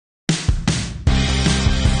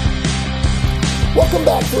Welcome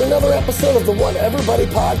back to another episode of the What Everybody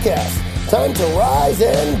podcast. Time to rise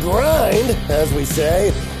and grind, as we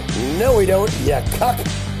say. No, we don't, ya cuck.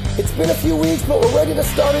 It's been a few weeks, but we're ready to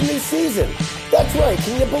start a new season. That's right,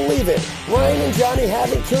 can you believe it? Ryan and Johnny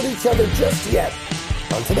haven't killed each other just yet.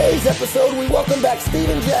 On today's episode, we welcome back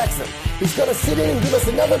Steven Jackson. He's going to sit in and give us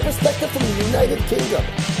another perspective from the United Kingdom.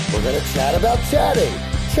 We're going to chat about chatting,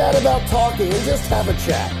 chat about talking, and just have a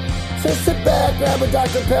chat. So sit back, grab a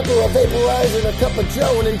Dr. Pepper, a vaporizer, and a cup of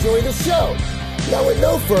Joe, and enjoy the show. Now, with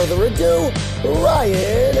no further ado,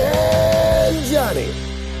 Ryan and Johnny.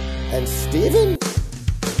 And Steven?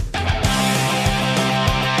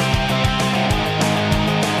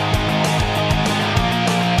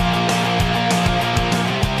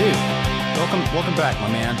 Welcome back, my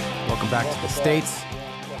man. Welcome back to the States.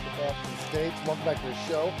 Welcome back to the States. Welcome back to the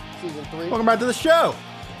show, season 3. Welcome back to the show.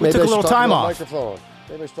 We Maybe took I a little should talk time to the off. Microphone.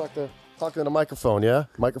 Maybe I should talk to the microphone, yeah?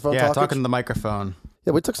 Microphone Yeah, talkage? talking to the microphone.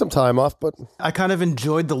 Yeah, we took some time off, but I kind of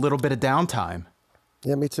enjoyed the little bit of downtime.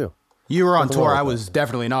 yeah, me too. You were on Nothing tour. wrong I with was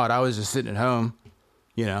definitely not. I was just sitting at home.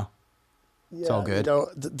 You know, it's all good. You know,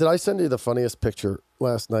 did I send you the funniest picture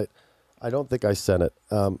last night? I don't think I sent it.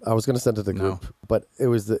 I was going to send it to the group, but it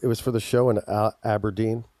was for the show in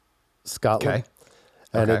Aberdeen, Scotland. Okay.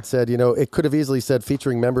 And Okay. it said, you know, it could have easily said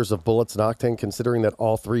featuring members of Bullets and Octane, considering that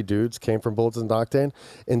all 3 dudes came from Bullets and Octane.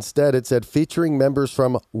 Instead, it said featuring members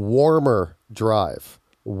from Warmer Drive.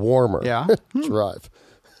 Warmer Yeah. Drive.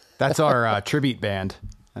 That's our tribute band.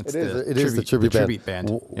 That's It is the tribute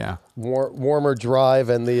band. Yeah. Warmer Drive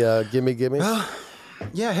and the Gimme Gimmes.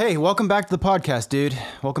 Yeah. Hey, welcome back to the podcast, dude.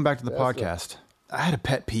 Welcome back to the podcast. I had a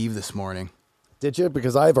pet peeve this morning. Did you?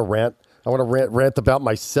 Because I have a rant. I want to rant about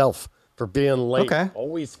myself for being late. Okay.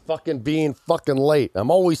 Always fucking being fucking late. I'm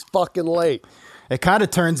always fucking late. It kind of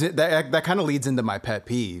turns it that kind of leads into my pet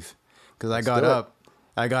peeve because I got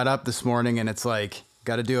up this morning and it's like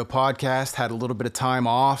got to do a podcast, had a little bit of time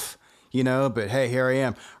off, you know, but hey, here I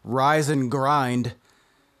am. Rise and grind.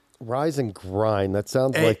 Rise and grind. That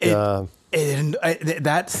sounds like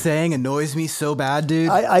That saying annoys me so bad, dude.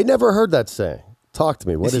 I never heard that saying. Talk to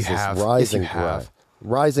me. What Yes, is you this? have. Rise Yes, you and grind. have.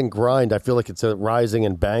 Rise and grind. I feel like it's a rising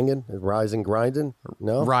and banging. Rise and grinding.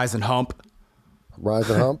 No. Rise and hump. Rise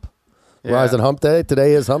and hump. Yeah. Rise and hump day.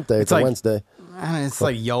 Today is hump day. It's a like- Wednesday. It's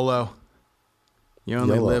like YOLO. You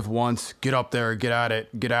only YOLO. live once. Get up there, get at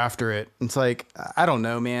it, get after it. It's like, I don't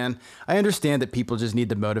know, man. I understand that people just need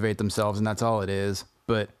to motivate themselves and that's all it is,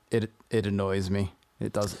 but it annoys me.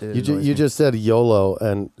 It does. It annoys You me. just said YOLO,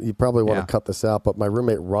 and you probably want Yeah. to cut this out, but my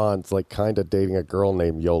roommate Ron's like kind of dating a girl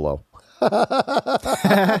named YOLO.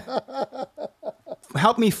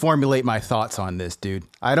 Help me formulate my thoughts on this, dude.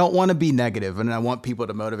 I don't want to be negative and I want people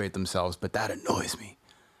to motivate themselves, but that annoys me.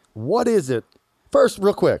 What is it? First,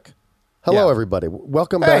 real quick. Hello, Yeah. everybody.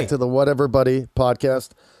 Welcome Hey. back to the What Everybody podcast,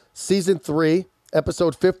 season 3,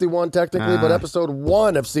 episode 51, technically, but episode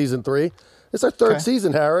 1 of season 3. It's our 3rd Okay.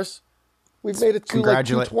 season, Harris. We've made it to like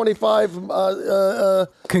 225.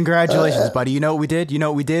 Congratulations, buddy. You know what we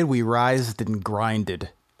did? We rised and grinded.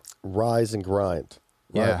 Rise and grind.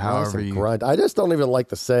 Yeah, Rise however and you- grind. I just don't even like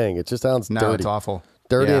the saying. It just sounds No, dirty. it's awful.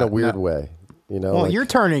 Dirty Yeah, in a weird no. way. You know. Well, like- you're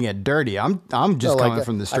turning it dirty. I'm just No, like, coming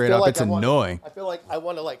from the I straight feel up. like It's I wanna- annoying. I feel like I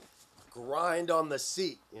want to like grind on the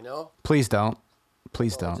seat. You know. Please don't.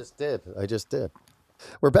 Please I don't. just did.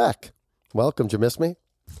 We're back. Welcome. Did you miss me?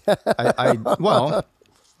 Well,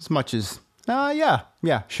 as much as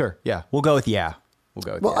yeah, sure, yeah. We'll go with yeah.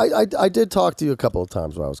 Well, I did talk to you a couple of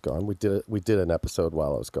times while I was gone. We did an episode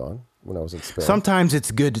while I was gone when I was in Spain. Sometimes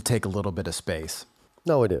it's good to take a little bit of space.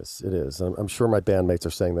 No, it is. It is. I'm sure my bandmates are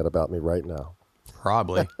saying that about me right now.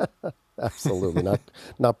 Probably. Absolutely.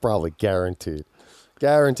 not probably. Guaranteed.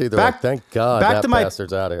 Guaranteed. They're Back- like, thank God back that to my-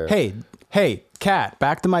 bastard's out of here. Hey, Kat,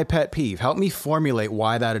 back to my pet peeve. Help me formulate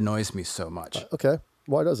why that annoys me so much. Okay.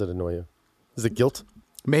 Why does it annoy you? Is it guilt?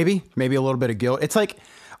 Maybe a little bit of guilt. It's like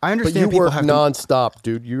I But understand you people work have nonstop,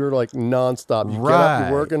 dude. You're like nonstop. You to, get up,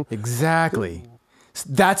 you're working. Exactly.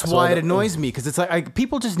 That's So why I it don't- annoys me because it's like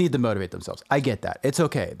people just need to motivate themselves. I get that. It's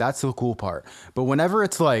okay. That's the cool part. But whenever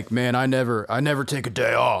it's like, man, I never take a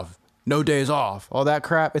day off. No days off. All that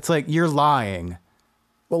crap. It's like you're lying.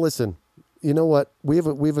 Well, listen. You know what? We have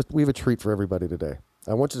a treat for everybody today.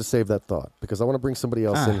 I want you to save that thought because I want to bring somebody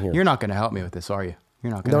else in here. You're not going to help me with this, are you?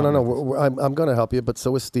 You're not going to. No. I'm going to help you, but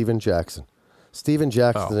so is Steven Jackson. Steven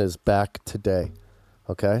Jackson is back today,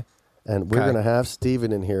 okay? And we're Okay. going to have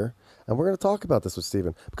Steven in here, and we're going to talk about this with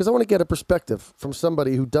Steven because I want to get a perspective from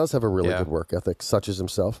somebody who does have a really good work ethic, such as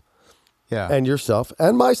himself, Yeah. and yourself,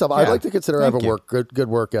 and myself. I'd Yeah. like to consider I have Thank a you. good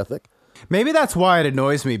work ethic. Maybe that's why it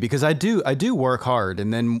annoys me, because I do work hard,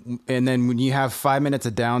 and then when you have 5 minutes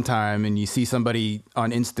of downtime and you see somebody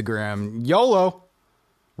on Instagram, YOLO,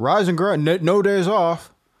 rise and grind, no days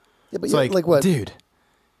off. Yeah, but it's like what, dude?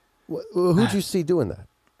 Who'd you see doing that?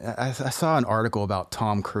 I saw an article about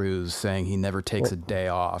Tom Cruise saying he never takes a day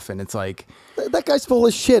off, and it's like, that guy's full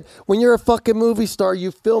of shit. When you're a fucking movie star, you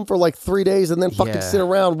film for like 3 days and then fucking sit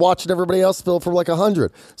around watching everybody else film for like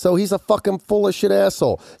 100. So he's a fucking full of shit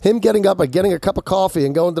asshole. Him getting up and getting a cup of coffee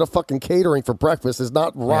and going to the fucking catering for breakfast is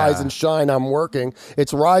not rise and shine, I'm working.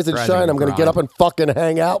 It's rise and shine, I'm going to get up and fucking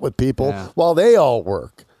hang out with people while they all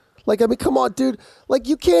work. Like, I mean, come on, dude. Like,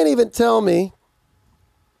 you can't even tell me.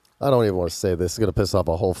 I don't even want to say this. It's going to piss off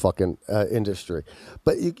a whole fucking industry.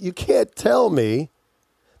 But you can't tell me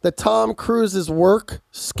that Tom Cruise's work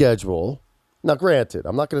schedule. Now, granted,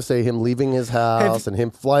 I'm not going to say him leaving his house and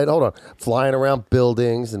him flying around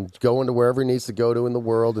buildings and going to wherever he needs to go to in the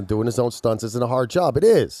world and doing his own stunts isn't a hard job. It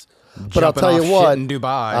is. But I'll tell you what, in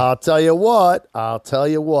Dubai. I'll tell you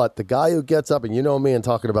what, the guy who gets up, and you know me and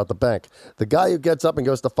talking about the bank, the guy who gets up and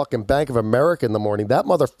goes to fucking Bank of America in the morning, that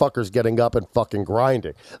motherfucker's getting up and fucking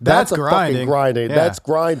grinding. That's grinding. Fucking grinding. Yeah. That's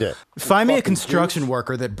grinding. Find me a construction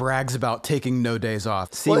worker that brags about taking no days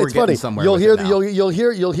off. See, we're it's getting funny. somewhere. You'll hear they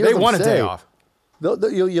them want say, a day off.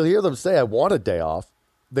 You'll hear them say, I want a day off.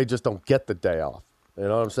 They just don't get the day off. You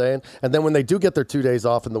know what I'm saying? And then when they do get their 2 days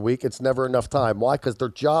off in the week, it's never enough time. Why? Because their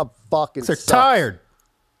job fucking They're sucks. tired.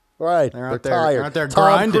 Right. They're tired. They're out there Tom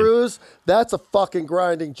grinding. Cruise, that's a fucking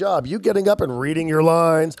grinding job. You getting up and reading your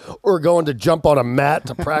lines or going to jump on a mat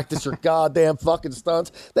to practice your goddamn fucking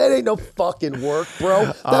stunts, that ain't no fucking work,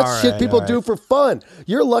 bro. That's shit people do for fun.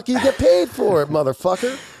 You're lucky you get paid for it,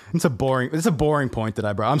 motherfucker. It's a boring point that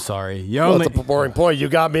I brought. I'm sorry. It's a boring point. You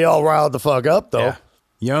got me all riled the fuck up, though. Yeah.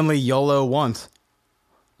 You only YOLO once.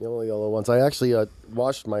 The only YOLO once. I actually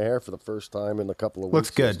washed my hair for the first time in a couple of weeks. Looks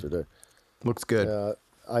good. Yesterday. Looks good.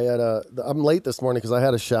 I'm late this morning because I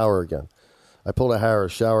had a shower again. I pulled a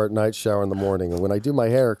shower at night, shower in the morning. And when I do my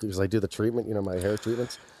hair, because I do the treatment, my hair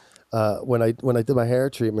treatments, when I do my hair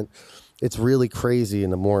treatment, it's really crazy in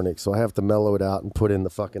the morning. So I have to mellow it out and put in the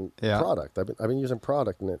fucking product. I've been using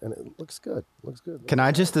product in it, and it looks good. Can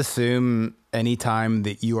I just assume any time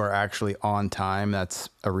that you are actually on time, that's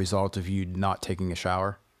a result of you not taking a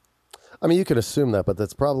shower? I mean, you can assume that, but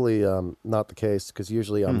that's probably not the case because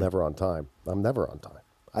usually I'm never on time. I'm never on time.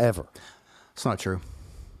 Ever. It's not true.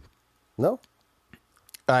 No?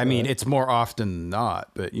 I mean, it's more often than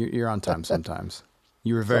not, but you're on time sometimes.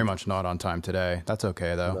 You were very much not on time today. That's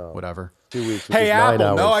okay, though. No. Whatever. 2 weeks. Hey,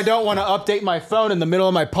 Apple, no, I don't want to update my phone in the middle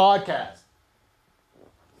of my podcast.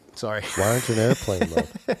 Sorry. Why aren't you in airplane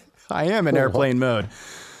mode? I am in airplane mode.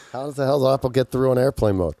 How does Apple get through on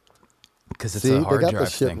airplane mode? Because it's a hard drive thing. They got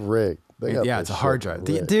the shit rigged. It's a hard drive.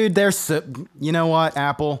 Dude, you know what,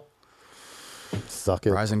 Apple? Suck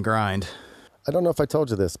it. Rise and grind. I don't know if I told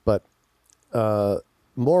you this, but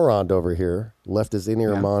Morond over here left his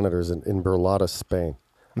in-ear monitors in Burlada, Spain.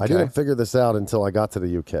 Okay. I didn't figure this out until I got to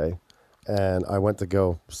the UK, and I went to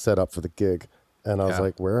go set up for the gig, and I was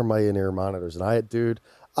like, where are my in-ear monitors? And I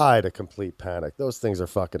had a complete panic. Those things are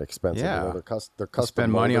fucking expensive. Yeah. They're custom.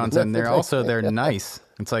 Spend money on something. They're nice.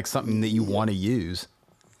 It's like something that you want to use.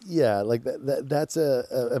 Yeah, like that's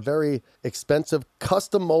a very expensive,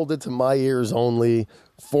 custom molded to my ears only,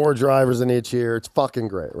 4 drivers in each ear. It's fucking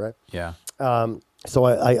great, right? Yeah. So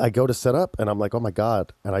I go to set up and I'm like, oh my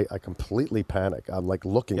God. And I completely panic. I'm like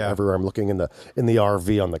looking everywhere. I'm looking in the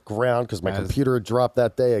RV on the ground because my computer had dropped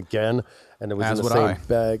that day again. And it was in the same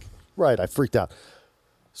bag. Right. I freaked out.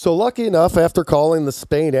 So lucky enough, after calling the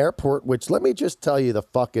Spain airport, which let me just tell you the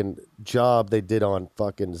fucking job they did on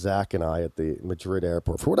fucking Zach and I at the Madrid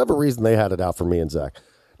airport. For whatever reason, they had it out for me and Zach.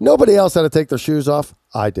 Nobody else had to take their shoes off.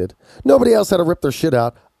 I did. Nobody else had to rip their shit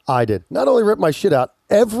out. I did. Not only rip my shit out,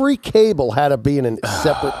 every cable had to be in a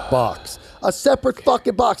separate box. A separate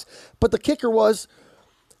fucking box. But the kicker was,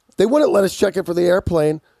 they wouldn't let us check in for the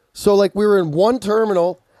airplane. So like we were in one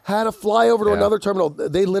terminal, had to fly over to another terminal.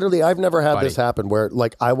 They literally, I've never had this happen where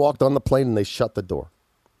like I walked on the plane and they shut the door.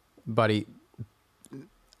 Buddy,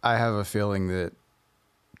 I have a feeling that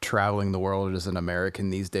traveling the world as an American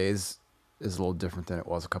these days is a little different than it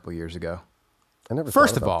was a couple of years ago. I never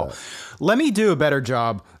First of all, let me do a better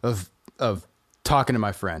job of talking to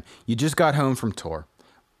my friend. You just got home from tour,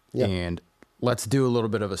 and let's do a little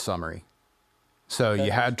bit of a summary. So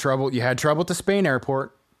you had trouble at the Spain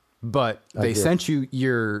airport, but they sent you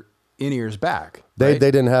your in-ears back. They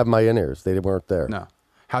didn't have my in-ears. They weren't there. No.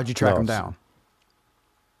 How'd you track them down?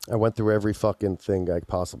 I went through every fucking thing I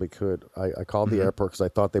possibly could. I called the airport because I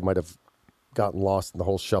thought they might have gotten lost in the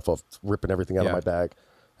whole shuffle of ripping everything out of my bag.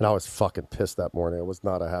 and I was fucking pissed that morning. I was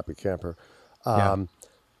not a happy camper. Yeah.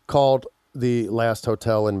 Called the last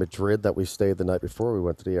hotel in Madrid that we stayed the night before we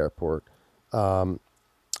went to the airport. And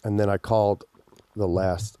then I called the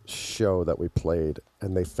last show that we played,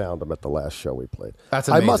 and they found him at the last show we played. That's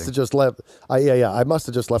amazing. I must have just left. I must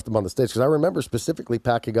have just left him on the stage because I remember specifically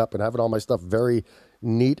packing up and having all my stuff very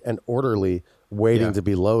neat and orderly, waiting to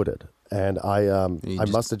be loaded. And I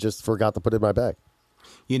must have just forgot to put it in my bag.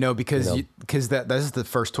 Because that is the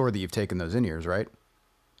first tour that you've taken those in-ears, right?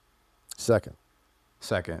 Second.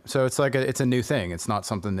 So it's like it's a new thing. It's not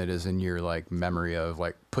something that is in your like memory of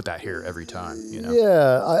like put that here every time.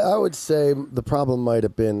 Yeah, I would say the problem might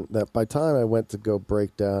have been that by the time I went to go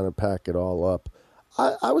break down and pack it all up,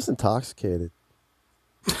 I was intoxicated.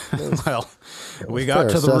 Well, we got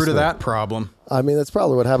to the root of that problem. I mean, that's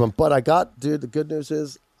probably what happened. But the good news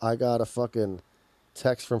is I got a fucking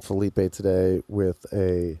text from Felipe today with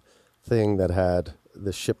a thing that had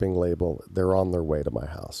the shipping label. They're on their way to my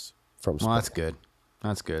house from Spain. Well, that's good.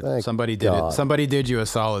 That's good. Thank Somebody did God. it. Somebody did you a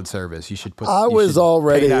solid service. You should put. I was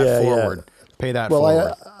already pay that forward. Yeah. Pay that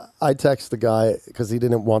forward. I texted the guy because he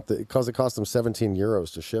didn't want because it cost him 17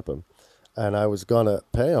 euros to ship him, and I was gonna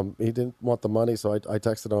pay him. He didn't want the money, so I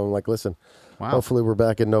texted him. I'm like, listen, hopefully we're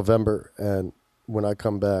back in November, and when I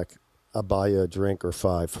come back, I'll buy you a drink or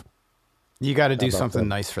 5. You got to do something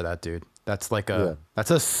nice for that dude. That's like that's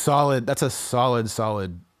a solid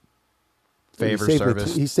favor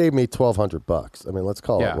service. He saved me $1,200. I mean, let's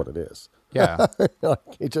call it what it is. Yeah.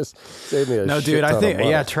 He just saved me a No, shit dude, I ton think of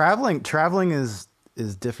money. traveling is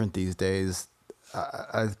different these days.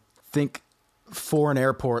 I think foreign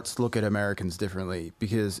airports look at Americans differently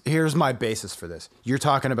because here's my basis for this. You're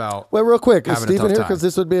talking about Well, real quick, is having a Steven tough here? time. Because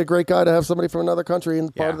this would be a great guy to have somebody from another country in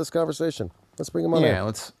part of this conversation. Let's bring him on. Yeah,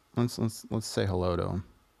 let's say hello to him.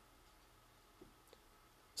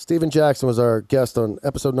 Steven Jackson was our guest on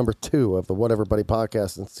episode number 2 of the What Everybody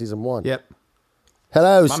podcast in season 1. Yep.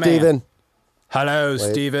 Hello, My Steven. man. Hello,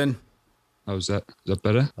 Steven. Oh, is that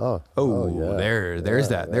better? Oh, yeah. There's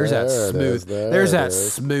There's that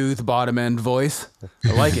smooth bottom end voice.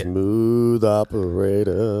 I like it. Smooth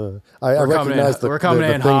operator. I We're recognize coming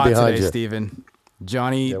the in thing hot behind today, you. Steven.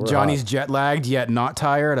 Johnny's jet lagged yet not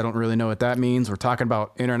tired. I don't really know what that means. We're talking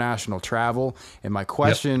about international travel, and my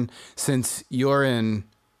question, since you're in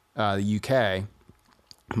the UK,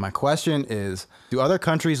 my question is: do other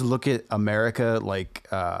countries look at America like,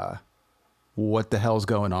 what the hell's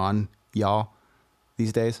going on, y'all,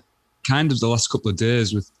 these days? Kind of the last couple of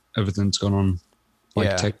days with everything that's gone on,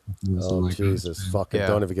 like tech. And stuff Oh, like Jesus. that. Fucking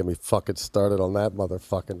don't even get me fucking started on that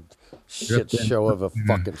motherfucking shit show of a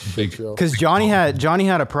fucking shit show. Because Johnny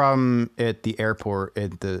had a problem at the airport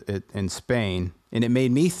in Spain, and it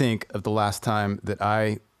made me think of the last time that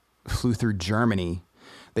I flew through Germany.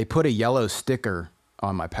 They put a yellow sticker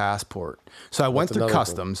on my passport, so I went through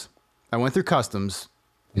customs. I went through customs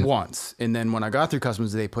once, and then when I got through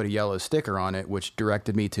customs, they put a yellow sticker on it, which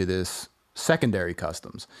directed me to this secondary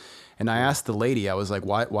customs. And I asked the lady, I was like,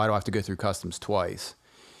 why do I have to go through customs twice?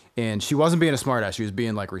 And she wasn't being a smartass. She was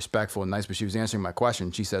being like respectful and nice, but she was answering my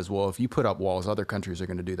question. She says, well, if you put up walls, other countries are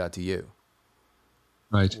going to do that to you.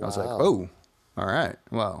 Right. I was like, oh, all right.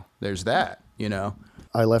 Well, there's that,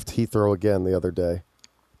 I left Heathrow again the other day,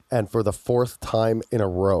 and for the 4th time in a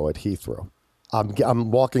row at Heathrow,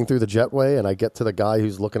 I'm walking through the jetway, and I get to the guy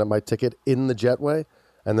who's looking at my ticket in the jetway,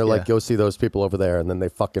 and they're like, go see those people over there, and then they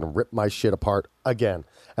fucking rip my shit apart again.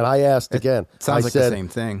 And I asked again. Sounds like the same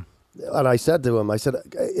thing. And I said to him,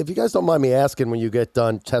 if you guys don't mind me asking when you get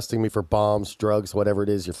done testing me for bombs, drugs, whatever it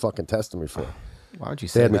is you're fucking testing me for. Why would you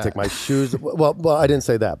say They had that? me take my shoes. Well, I didn't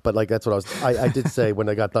say that, but like that's what I did say when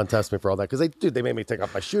they got done testing me for all that. Because they made me take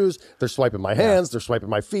off my shoes. They're swiping my hands. They're swiping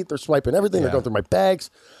my feet. They're swiping everything. They're going through my bags.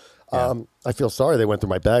 I feel sorry they went through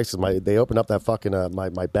my bags because they opened up that fucking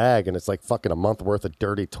my bag and it's like fucking a month worth of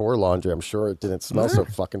dirty tour laundry. I'm sure it didn't smell so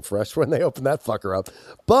fucking fresh when they opened that fucker up.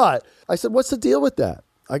 But I said, what's the deal with that?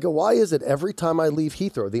 I go, why is it every time I leave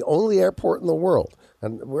Heathrow, the only airport in the world,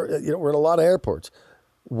 and we're in a lot of airports,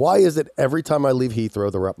 why is it every time I leave Heathrow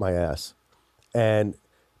they're up my ass? And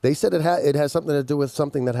they said it has something to do with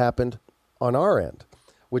something that happened on our end,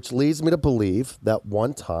 which leads me to believe that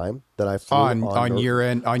one time that I flew on your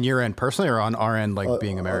end personally, or on our end, like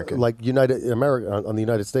being American, like United America on the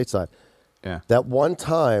United States side. Yeah. That one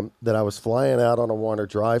time that I was flying out on a Warner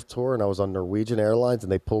Drive tour and I was on Norwegian Airlines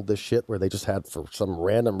and they pulled this shit where they just had, for some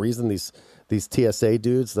random reason, these TSA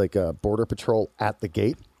dudes, like Border Patrol at the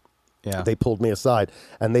gate. Yeah. They pulled me aside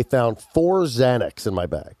and they found 4 Xanax in my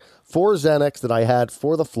bag. 4 Xanax that I had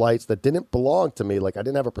for the flights that didn't belong to me. Like I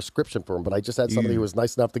didn't have a prescription for them, but I just had somebody who was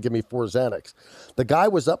nice enough to give me 4 Xanax. The guy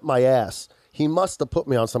was up my ass. He must have put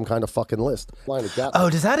me on some kind of fucking list. Oh,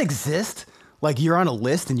 does that exist? Like you're on a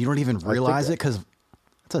list and you don't even realize it because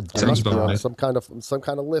it's a I must be on some kind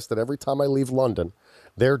of list that every time I leave London,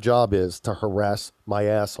 their job is to harass my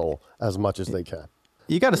asshole as much as they can.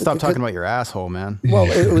 You got to stop talking about your asshole, man.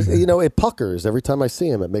 Well, it was, it puckers every time I see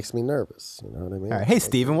him. It makes me nervous. You know what I mean? All right. Hey,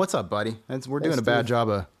 Steven, what's up, buddy? We're doing a bad job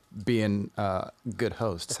of being good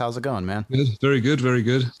hosts. How's it going, man? Good. Very good, very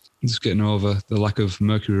good. I'm just getting over the lack of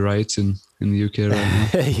mercury riots in the UK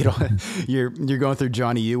right now. You're going through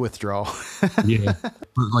Johnny U withdrawal. Yeah,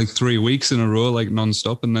 like 3 weeks in a row, like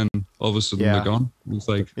non-stop, and then all of a sudden they're gone. It's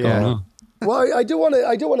like, oh no. Well, I do want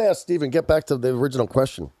to ask Steven, get back to the original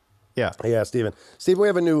question. Yeah, Steven, we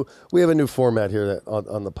have a new format here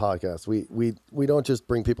on the podcast. We don't just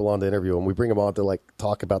bring people on to interview them. We bring them on to like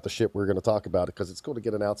talk about the shit we're going to talk about, because it's cool to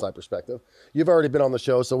get an outside perspective. You've already been on the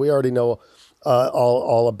show, so we already know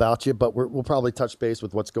all about you. But we'll probably touch base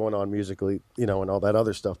with what's going on musically, and all that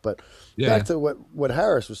other stuff. But back to what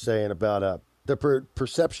Harris was saying about the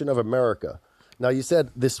perception of America. Now, you said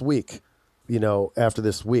this week. After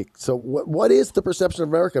this week. So what is the perception of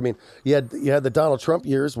America? I mean, you had the Donald Trump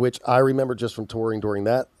years, which I remember just from touring during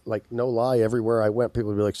that. Like, no lie, everywhere I went, people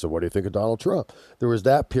would be like, so what do you think of Donald Trump? There was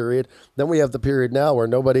that period. Then we have the period now where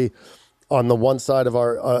nobody on the one side of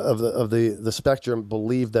our of the spectrum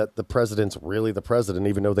believe that the president's really the president,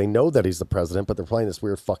 even though they know that he's the president, but they're playing this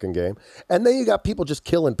weird fucking game. And then you got people just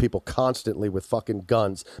killing people constantly with fucking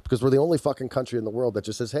guns, because we're the only fucking country in the world that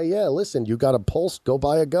just says, hey, yeah, listen, you got a pulse, go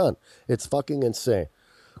buy a gun. It's fucking insane.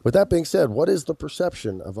 With that being said, what is the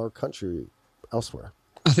perception of our country elsewhere?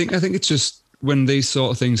 I think it's just when these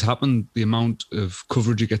sort of things happen, the amount of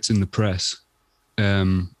coverage it gets in the press,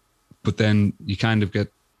 but then you kind of get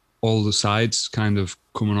all the sides kind of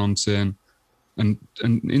coming on saying, and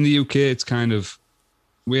in the UK, it's kind of,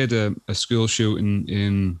 we had a school shooting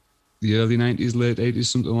in the early 90s, late 80s,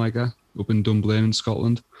 something like that, up in Dunblane in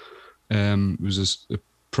Scotland. It was a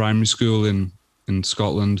primary school in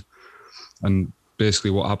Scotland. And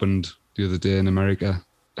basically what happened the other day in America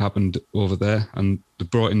happened over there. And they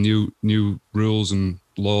brought in new rules and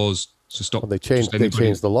laws to stop. Well, they changed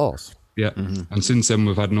the laws. Yeah. Mm-hmm. And since then,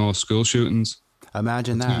 we've had no school shootings.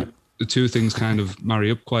 Imagine that. The two things kind of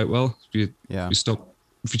marry up quite well. If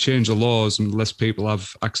you change the laws and less people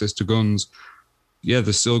have access to guns,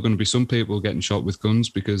 there's still going to be some people getting shot with guns,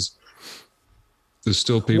 because there's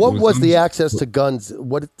still people. What was the access to guns?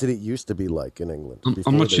 What did it used to be like in England?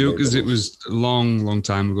 I'm not sure, because it was a long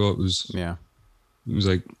time ago. It was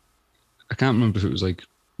like, I can't remember if it was like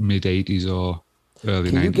mid 80s or early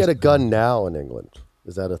 90s. Can you get a gun now in England?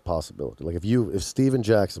 Is that a possibility? Like if Steven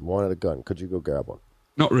Jackson wanted a gun, could you go grab one?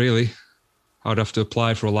 Not really. I'd have to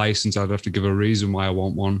apply for a license. I'd have to give a reason why I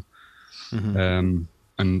want one. Mm-hmm.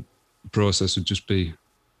 And the process would just be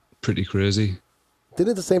pretty crazy.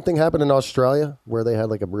 Didn't the same thing happen in Australia, where they had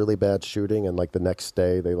like a really bad shooting and like the next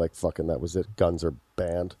day they like fucking, that was it, guns are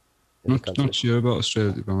banned? Not sure about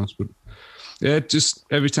Australia, to be honest, but just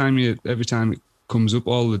every time it comes up,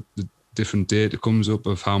 all the different data comes up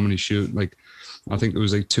of how many shoot. Like, I think there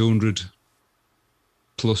was like 200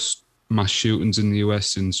 plus mass shootings in the US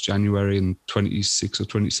since January, and 26 or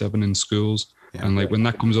 27 in schools. Yeah, and like when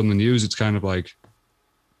that comes on the news, it's kind of like,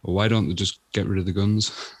 well, why don't they just get rid of the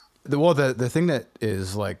guns? The thing that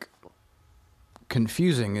is like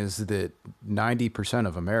confusing is that 90%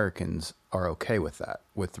 of Americans are okay with that,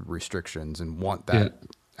 with restrictions, and want that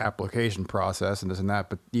application process and this and that.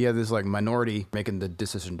 But there's like minority making the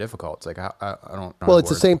decision difficult. It's like, I don't know. Well, it's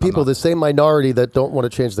the same people, the same minority that don't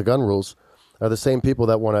want to change the gun rules are the same people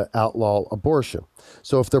that want to outlaw abortion.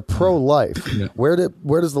 So if they're pro-life, where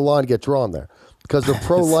does the line get drawn there? Because they're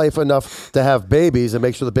pro-life enough to have babies and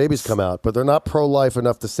make sure the babies come out, but they're not pro-life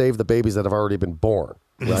enough to save the babies that have already been born,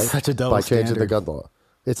 right? Such a double by changing standard. the gun law.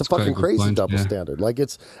 It's a fucking crazy double standard. Like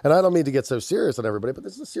and I don't mean to get so serious on everybody, but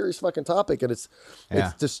this is a serious fucking topic, and it's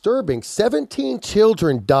disturbing. 17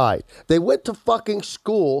 children died. They went to fucking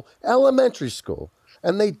school, elementary school,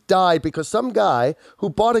 and they died because some guy who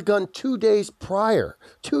bought a gun 2 days prior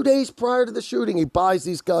to the shooting, he buys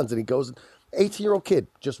these guns, and he goes, 18-year-old kid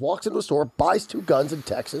just walks into a store, buys 2 guns in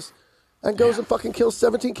Texas, and goes and fucking kills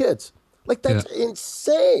 17 kids. Like, that's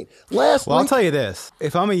insane. Well, I'll tell you this.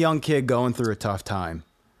 If I'm a young kid going through a tough time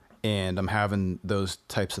and I'm having those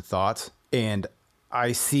types of thoughts, and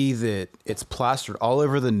I see that it's plastered all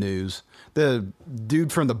over the news, the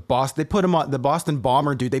dude from the Boston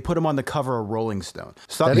bomber dude, they put him on the cover of Rolling Stone.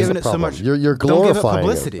 Stop giving it so much. You're glorifying don't give it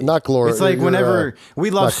publicity. Not glorifying. It's like whenever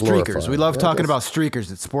we love streakers. We love talking about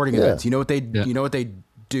streakers at sporting events. You know what they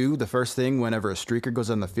do? The first thing whenever a streaker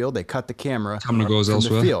goes on the field, they cut the camera goes from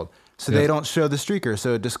elsewhere. the field. So they don't show the streaker,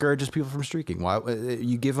 so it discourages people from streaking. Why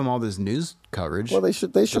you give them all this news coverage? Well, they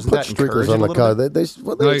should Doesn't put that streakers encourage on it a the little cover. They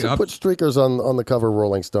should put streakers on the cover of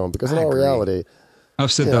Rolling Stone, because in I all agree. reality,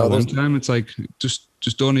 I've said that one time. It's like just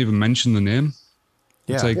don't even mention the name.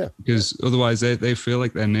 It's like because otherwise they feel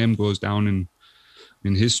like their name goes down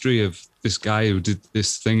in history of this guy who did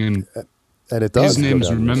this thing, and it does. His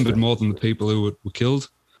name's remembered more than the people who were killed.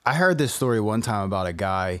 I heard this story one time about a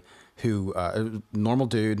guy who, a normal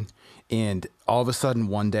dude, and all of a sudden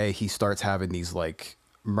one day he starts having these like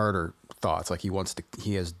murder thoughts. Like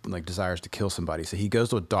he has like desires to kill somebody. So he goes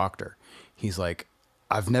to a doctor. He's like,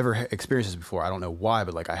 I've never experienced this before. I don't know why,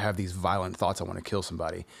 but like I have these violent thoughts. I want to kill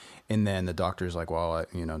somebody. And then the doctor's like, well, I,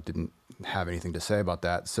 didn't have anything to say about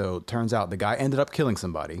that. So it turns out the guy ended up killing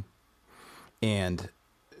somebody, and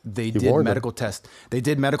they did medical tests. They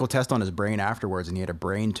did medical tests on his brain afterwards, and he had a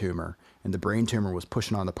brain tumor, and the brain tumor was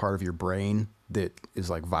pushing on the part of your brain that is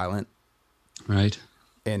like violent. Right.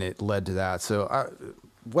 And it led to that. So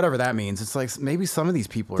whatever that means, it's like maybe some of these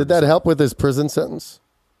people Did that help with his prison sentence?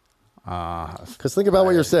 Because think about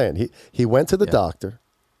what you're saying. He went to the doctor.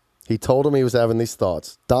 He told him he was having these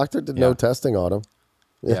thoughts. Doctor did no testing on him.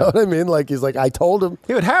 You know what I mean? Like, he's like, I told him.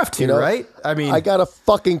 He would have to, right? I mean, I got a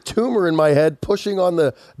fucking tumor in my head pushing on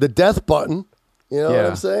the death button. You know what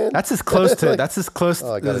I'm saying? That's as close to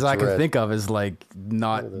I as I can think of, is like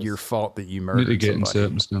not your fault that you murdered mitigating somebody.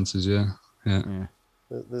 circumstances. Yeah.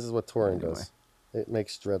 This is what touring does. It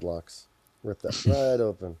makes dreadlocks. Rip that right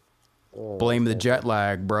open. Oh, blame the jet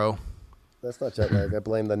lag, bro. That's not jet lag. I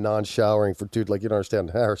blame the non-showering for, dude, like, you don't understand.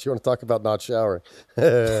 Harris, you want to talk about not showering?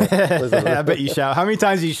 I bet you shower. How many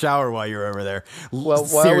times do you shower while you're over there? Well,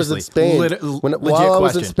 while I was in Spain, while I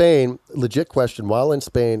was in Spain, legit question, while in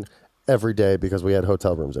Spain every day, because we had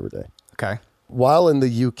hotel rooms every day. Okay. While in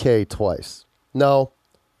the UK twice. No,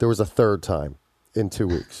 there was a third time in 2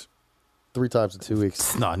 weeks. 3 times in 2 weeks.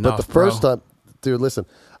 It's not enough, but the first time, dude, listen,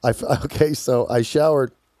 so I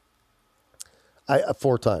showered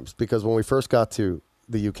 4 times, because when we first got to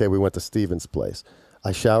the UK, we went to Stephen's place.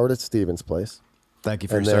 I showered at Stephen's place. Thank you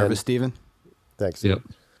for your service, Stephen. Thanks. Yep.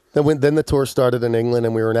 Then the tour started in England,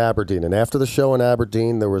 and we were in Aberdeen. And after the show in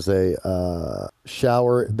Aberdeen, there was a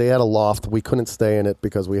shower. They had a loft. We couldn't stay in it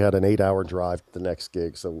because we had an 8-hour drive to the next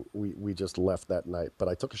gig, so we just left that night. But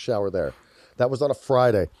I took a shower there. That was on a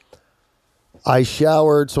Friday. I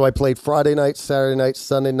showered, so I played Friday night, Saturday night,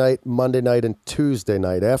 Sunday night, Monday night, and Tuesday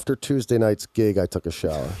night. After Tuesday night's gig, I took a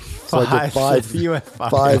shower. So I did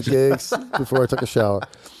 5 gigs before I took a shower.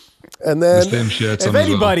 And then, if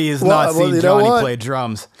anybody is not seeing Johnny play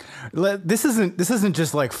drums, this isn't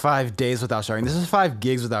just like 5 days without showering. This is 5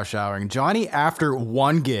 gigs without showering. Johnny, after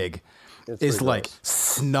one gig, is like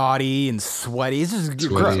snotty and sweaty. It's just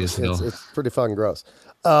gross. It's pretty fucking gross.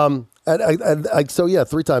 So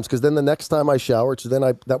 3 times, because then the next time I showered, so then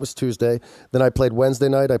that was Tuesday. Then I played Wednesday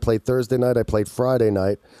night, I played Thursday night, I played Friday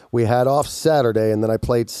night. We had off Saturday, and then I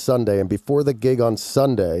played Sunday. And before the gig on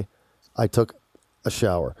Sunday, I took a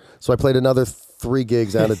shower. So I played another 3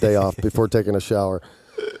 gigs and a day off before taking a shower.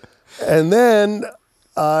 And then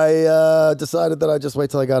I decided that I'd just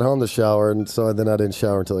wait till I got home to shower, and so then I didn't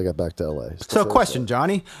shower until I got back to LA. So question,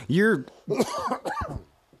 Johnny,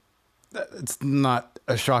 it's not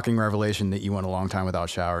a shocking revelation that you went a long time without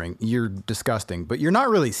showering. You're disgusting, but you're not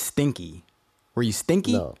really stinky. Were you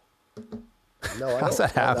stinky? No. How's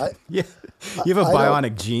that happen? You have a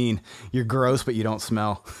bionic gene. You're gross, but you don't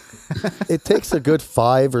smell. It takes a good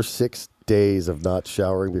 5 or 6 days of not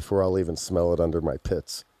showering before I'll even smell it under my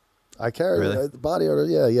pits. I carry body odor.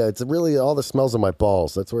 Yeah. It's really all the smells of my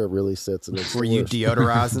balls. That's where it really sits. And were you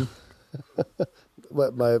deodorizing?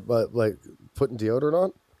 What, my like putting deodorant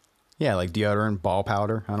on? Yeah, like deodorant, ball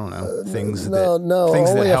powder. I don't know. Things that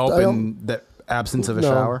help in the absence of a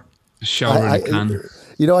shower. Shower in a can.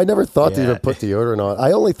 I never thought to even put deodorant on.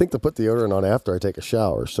 I only think to put deodorant on after I take a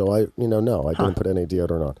shower. So I didn't put any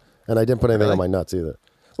deodorant on. And I didn't put anything on my nuts either.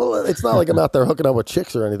 Well, it's not like I'm out there hooking up with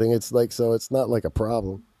chicks or anything. It's like, so it's not like a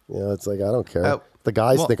problem. It's like, I don't care. The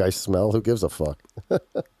guys think I smell. Who gives a fuck? But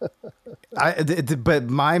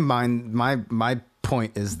my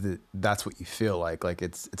point is that that's what you feel like. Like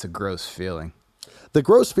it's a gross feeling. The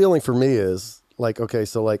gross feeling for me is like, okay,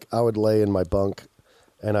 so like I would lay in my bunk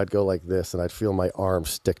and I'd go like this and I'd feel my arm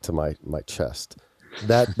stick to my chest.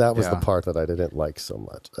 That was the part that I didn't like so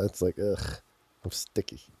much. That's like, ugh, I'm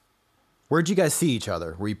sticky. Where'd you guys see each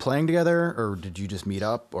other? Were you playing together, or did you just meet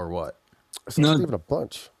up, or what? No, even a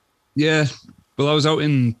bunch. Yeah, well, I was out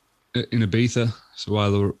in Ibiza, so while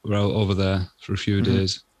they were out over there for a few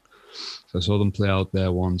days, so I saw them play out there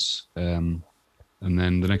once, and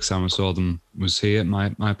then the next time I saw them was here at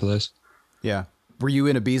my place. Yeah. Were you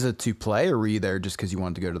in Ibiza to play, or were you there just because you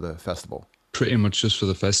wanted to go to the festival? Pretty much just for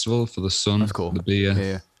the festival, for the sun, That's cool. the beer,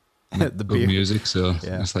 Yeah. The good beer. music. So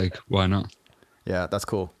Yeah. it's like, why not? Yeah, that's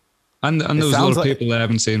cool. And there was a lot sounds of like- people there I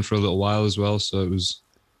haven't seen for a little while as well. So it's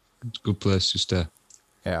a good place just to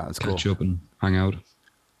Yeah, that's cool. catch up and hang out.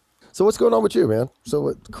 So what's going on with you, man?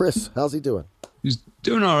 So Chris, how's he doing? He's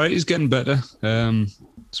doing all right. He's getting better.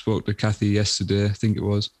 Spoke to Kathy yesterday, I think it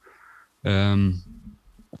was.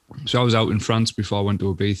 So I was out in France before I went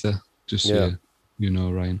to Ibiza, just so you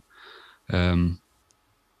know, Ryan.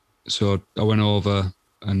 So I went over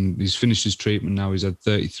and he's finished his treatment now. He's had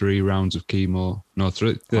 33 rounds of chemo. No,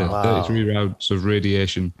 33 rounds of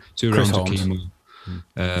radiation, 2 Chris rounds Holmes. of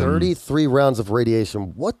chemo. 33 rounds of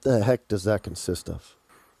radiation. What the heck does that consist of?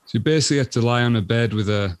 So you basically had to lie on a bed with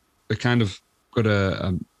a kind of got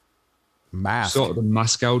a Mask. sort of a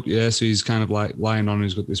mask out, yeah. So he's kind of like lying on.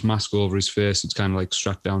 He's got this mask over his face. It's kind of like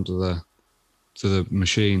strapped down to the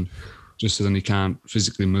machine, just so then he can't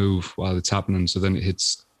physically move while it's happening. So then it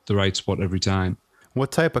hits the right spot every time.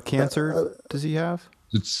 What type of cancer does he have?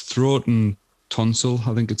 It's throat and tonsil,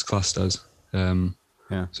 I think it's classed as.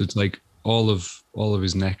 Yeah. So it's like all of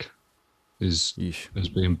his neck is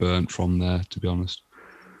being burnt from there. To be honest.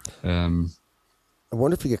 I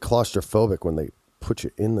wonder if you get claustrophobic when they put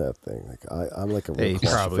you in that thing. Like I'm like a real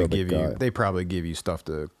claustrophobic guy. They probably give you stuff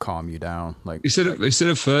to calm you down. Like They said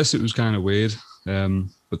at first it was kind of weird,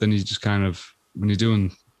 but then you just kind of, when you're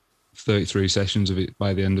doing 33 sessions of it,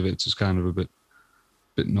 by the end of it, it's just kind of a bit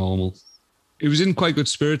normal. It was in quite good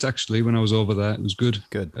spirits actually when I was over there. It was good.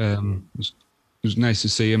 Good. It was nice to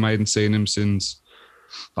see him. I hadn't seen him since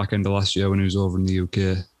back end of last year when he was over in the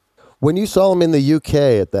UK. When you saw him in the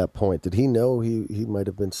UK at that point, did he know he might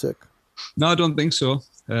have been sick? No, I don't think so.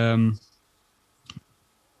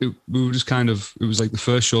 We were just kind of, it was like the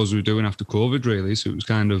first shows we were doing after COVID, really. So it was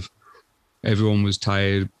kind of, everyone was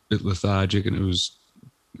tired, a bit lethargic, and it was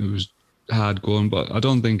hard going. But I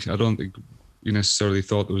don't think you necessarily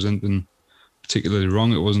thought there was anything particularly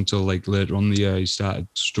wrong. It wasn't until like later on in the year he started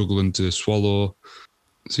struggling to swallow.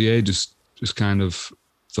 So yeah, just kind of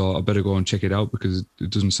thought I better go and check it out because it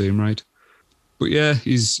doesn't seem right. But yeah,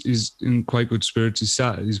 he's in quite good spirits.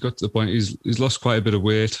 He's got to the point he's lost quite a bit of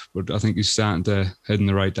weight, but I think he's starting to head in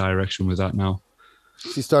the right direction with that now.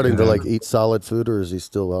 Is he starting to like eat solid food, or is he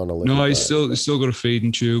still on a liquid No, diet? he's still got a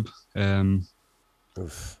feeding tube. But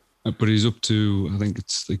he's up to, I think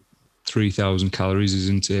it's like 3,000 calories his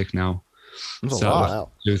intake now. That's a lot. Wow.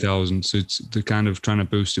 2,000. So they're kind of trying to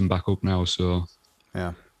boost him back up now. So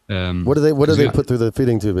Yeah. What do they put through the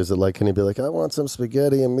feeding tube? Is it like, can he be like, I want some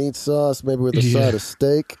spaghetti and meat sauce, maybe with a side of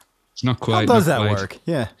steak? It's not quite. How does not that quite. work?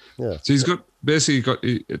 Yeah. Yeah. So he's got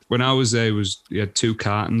when I was there, he had 2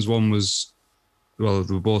 cartons. One was, well,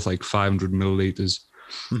 they were both like 500 milliliters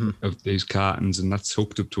of these cartons, and that's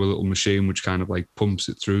hooked up to a little machine which kind of like pumps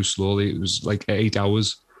it through slowly. It was like 8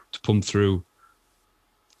 hours to pump through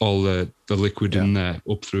all the liquid in there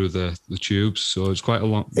up through the tubes. So it's quite a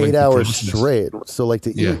long 8 hours process. straight. So like to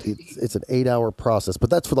eat, Yeah. it's an 8-hour process, but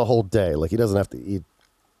that's for the whole day. Like he doesn't have to eat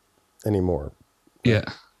anymore. Yeah.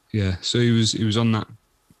 So he was on that,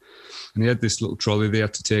 and he had this little trolley they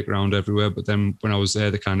had to take around everywhere. But then when I was there,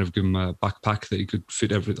 they kind of give him a backpack that he could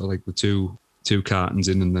fit everything, like the two cartons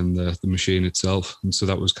in, and then the machine itself. And so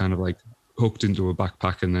that was kind of like hooked into a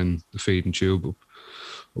backpack, and then the feeding tube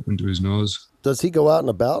up into his nose. Does he go out and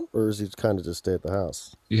about, or is he kind of just stay at the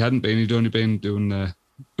house? He hadn't been. He'd only been doing the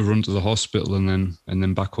run to the hospital and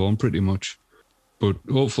then back home pretty much. But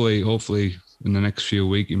hopefully in the next few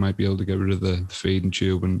weeks he might be able to get rid of the feeding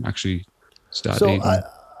tube and actually start eating.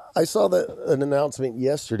 I saw an announcement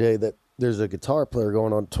yesterday that there's a guitar player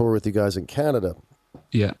going on tour with you guys in Canada.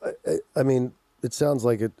 Yeah. I mean, it sounds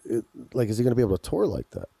like it like, is he going to be able to tour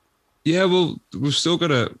like that? Yeah, well, we've still got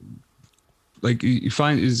to, like, you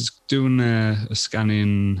find he's doing a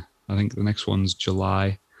scanning, I think the next one's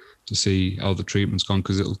July, to see how the treatment's gone,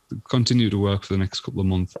 because it'll continue to work for the next couple of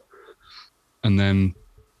months. And then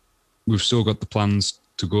we've still got the plans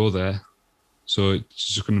to go there. So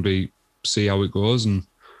it's just going to be, see how it goes and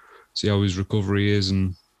see how his recovery is.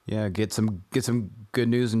 And Yeah. Get some good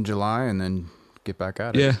news in July and then get back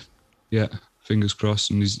at it. yeah, fingers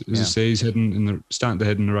crossed. And as I say, he's starting to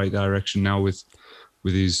head in the right direction now with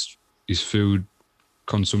his food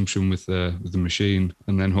consumption with the machine,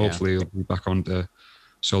 and then hopefully he'll be back on to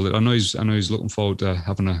solid. I know he's looking forward to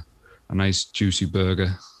having a nice juicy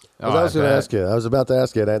burger. I was going to ask you. I was about to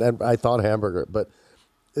ask you, and I thought hamburger, but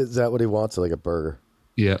is that what he wants, like a burger?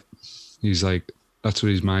 Yeah, he's like, that's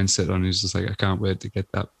what his mindset on. He's just like, I can't wait to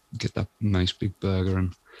get that get that nice big burger.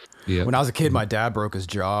 And yeah, When I was a kid, my dad broke his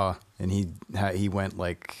jaw, and he went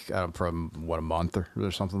like from a month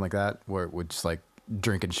or something like that, where it would just like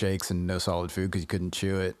drinking shakes and no solid food because you couldn't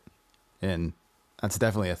chew it, and that's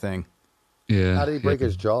definitely a thing. Yeah. How did he break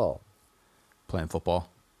his jaw? Playing football.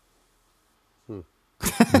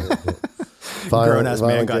 Violent- Grown ass man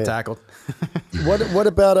violent got game. tackled. What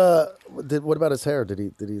about his hair? Did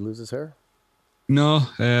he lose his hair? No,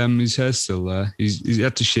 his hair's still there. He's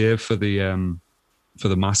had to shave for the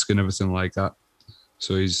mask and everything like that.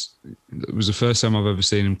 So it was the first time I've ever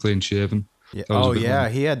seen him clean shaven. Yeah. That was Oh a bit yeah,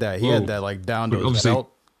 like, he had that. He whoa. had that like down to But his obviously-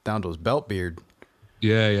 belt, down to his belt beard.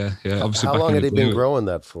 Yeah. Obviously, How back long in had he the been day, growing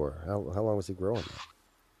that for? How long was he growing that?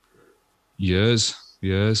 Years.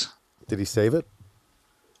 Did he save it?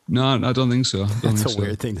 No, I don't think so. That's a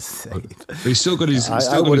weird thing to say. But he's still got his. He's I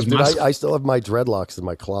still got would his have. mask. I still have my dreadlocks in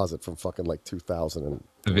my closet from fucking like 2000 and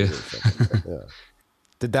Have you? yeah.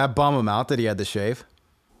 Did that bum him out that he had to shave?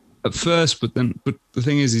 At first, but the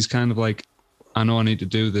thing is, he's kind of like, I know I need to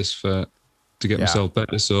do this to get Yeah. myself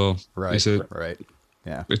better. So he Right. said, Right.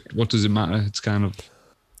 Yeah. what does it matter? It's kind of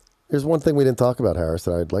Here's one thing we didn't talk about, Harris,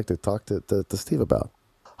 that I'd like to talk to Steve about.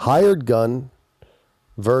 Hired gun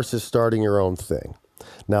versus starting your own thing.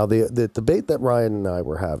 Now, the debate that Ryan and I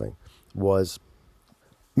were having was,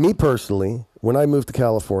 me personally, when I moved to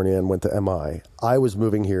California and went to MI, I was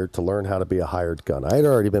moving here to learn how to be a hired gun. I had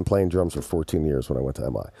already been playing drums for 14 years when I went to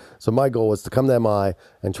MI. So my goal was to come to MI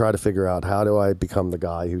and try to figure out, how do I become the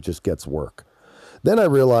guy who just gets work? Then I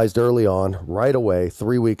realized early on, right away,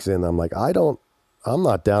 3 weeks in, I'm like, I'm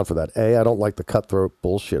not down for that. A, I don't like the cutthroat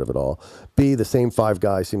bullshit of it all. B, the same 5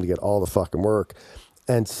 guys seem to get all the fucking work.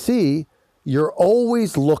 And C, you're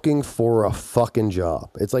always looking for a fucking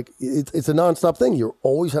job. It's like, it's a nonstop thing. You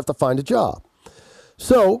always have to find a job.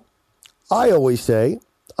 So I always say,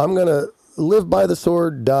 I'm going to live by the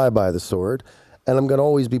sword, die by the sword, and I'm going to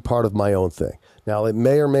always be part of my own thing. Now, it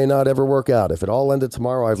may or may not ever work out. If it all ended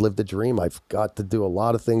tomorrow, I've lived a dream. I've got to do a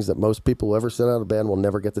lot of things that most people who ever set out of a band will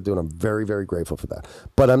never get to do, and I'm very, very grateful for that.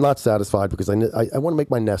 But I'm not satisfied because I want to make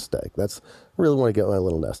my nest egg. I really want to get my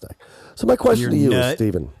little nest egg. So my question to you is,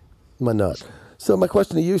 Stephen, my nut. So my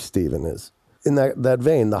question to you, Stephen, is, in that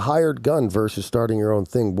vein, the hired gun versus starting your own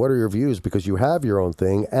thing, what are your views? Because you have your own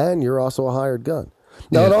thing, and you're also a hired gun.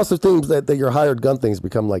 Now, it also seems that your hired gun things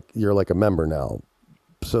become like, you're like a member now.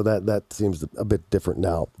 So that seems a bit different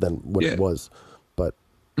now than what it was. But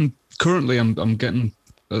and currently I'm getting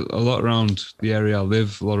a lot around the area I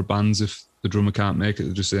live. A lot of bands, if the drummer can't make it,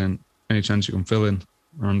 they're just saying, any chance you can fill in.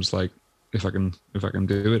 And I'm just like, if I can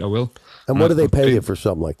do it, I will. And what do they pay you for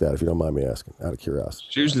something like that, if you don't mind me asking, out of curiosity?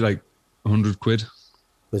 It's usually like 100 quid.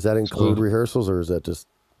 Does that include rehearsals, or is that just?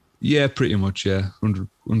 Yeah, pretty much. Yeah,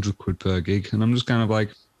 100 quid per gig, and I'm just kind of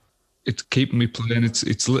like, it's keeping me playing.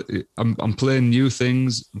 I'm playing new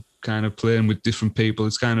things, kind of playing with different people.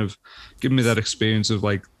 It's kind of giving me that experience of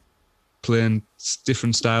like playing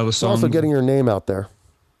different style of songs. Also getting your name out there.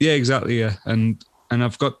 Yeah, exactly. Yeah, and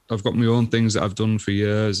I've got my own things that I've done for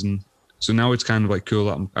years, and so now it's kind of like cool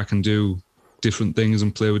that I can do different things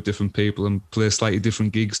and play with different people and play slightly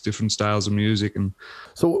different gigs, different styles of music. And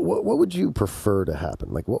so, what would you prefer to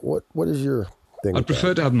happen? Like, what is your thing? I'd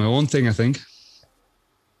prefer to have my own thing. I think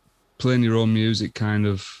playing your own music, kind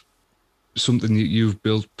of something that you've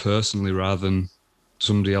built personally, rather than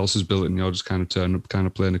somebody else has built it and you're just kind of turning up, kind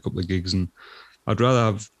of playing a couple of gigs. And I'd rather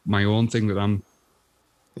have my own thing that I'm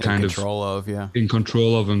kind of in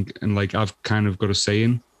control of, and like I've kind of got a say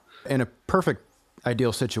in. In a perfect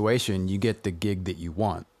ideal situation, you get the gig that you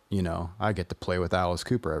want. You know, I get to play with Alice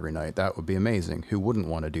Cooper every night. That would be amazing. Who wouldn't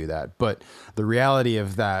want to do that? But the reality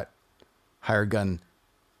of that hired gun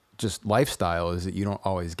just lifestyle is that you don't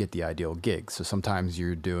always get the ideal gig. So sometimes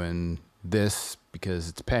you're doing this because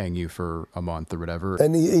it's paying you for a month or whatever.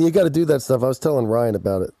 And you got to do that stuff. I was telling Ryan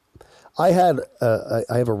about it. I have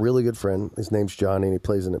a really good friend. His name's Johnny, and he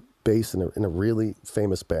plays in a bass in a really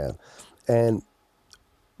famous band. And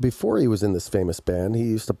before he was in this famous band, he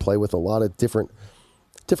used to play with a lot of different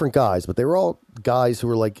guys, but they were all guys who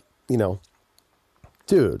were like, you know,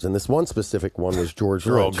 dudes. And this one specific one was George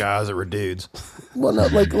Lynch. All guys that were dudes. Well,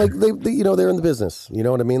 not like they you know, they're in the business. You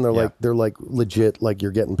know what I mean? They're like legit, like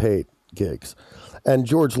you're getting paid gigs. And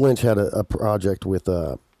George Lynch had a project with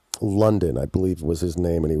London, I believe was his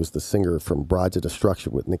name, and he was the singer from Brides of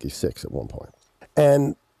Destruction with Nikki Sixx at one point.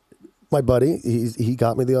 And my buddy, he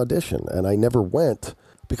got me the audition, and I never went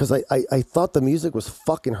because I thought the music was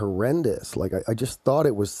fucking horrendous. Like I just thought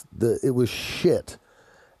it was shit.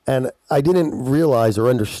 And I didn't realize or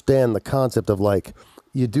understand the concept of like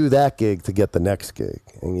you do that gig to get the next gig,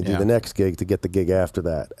 and you do the next gig to get the gig after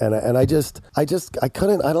that. And I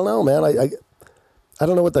couldn't, I don't know, man. I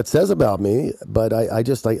don't know what that says about me, but I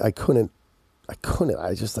couldn't.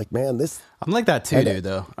 I just like, man, this. I'm like that too, dude.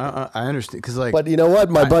 Though I understand, because like. But you know what?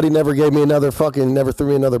 My buddy never gave me never threw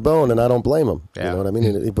me another bone, and I don't blame him. Yeah. You know what I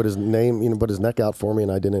mean? He put his name, put his neck out for me,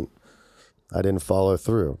 and I didn't follow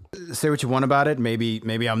through. Say what you want about it. Maybe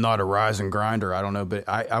I'm not a rise and grinder. I don't know, but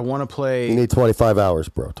I want to play. You need 25 hours,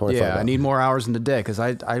 bro. 25 hours. I need more hours in the day, because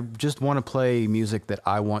I just want to play music that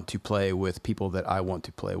I want to play with people that I want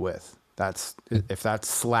to play with. If that's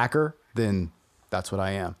slacker, then that's what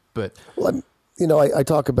I am. But I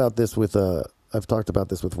talk about this with I've talked about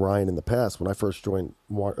this with Ryan in the past. When I first joined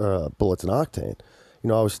Bullets and Octane,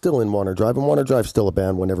 I was still in Warner Drive, and Warner Drive's still a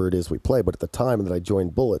band whenever it is we play. But at the time that I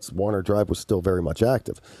joined Bullets, Warner Drive was still very much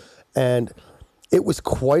active, and it was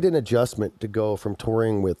quite an adjustment to go from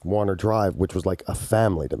touring with Warner Drive, which was like a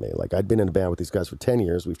family to me. Like, I'd been in a band with these guys for 10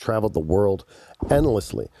 years. We've traveled the world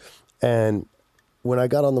endlessly, and when I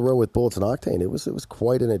got on the road with Bullets and Octane, it was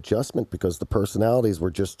quite an adjustment, because the personalities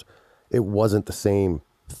were just, it wasn't the same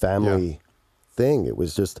family thing. It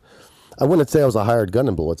was just, I wouldn't say I was a hired gun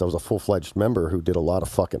in Bullets. I was a full-fledged member who did a lot of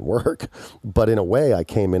fucking work. But in a way, I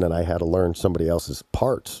came in and I had to learn somebody else's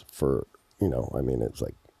parts for, it was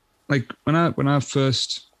like when I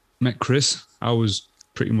first met Chris, I was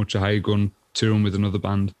pretty much a hired gun touring with another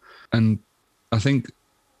band. And I think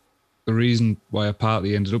the reason why I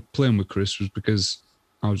partly ended up playing with Chris was because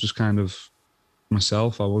I was just kind of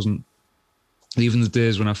myself. I wasn't, even the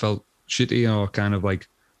days when I felt shitty or kind of like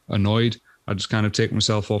annoyed, I just kind of take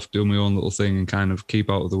myself off, do my own little thing, and kind of keep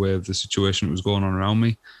out of the way of the situation that was going on around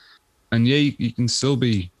me. And you can still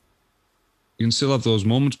have those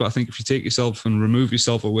moments, but I think if you take yourself and remove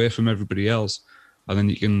yourself away from everybody else, and then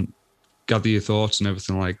you can gather your thoughts and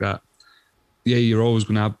everything like that. Yeah, you're always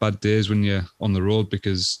going to have bad days when you're on the road,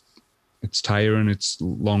 because it's tiring, it's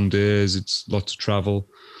long days, it's lots of travel.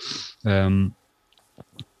 For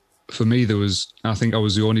me, I think I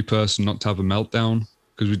was the only person not to have a meltdown,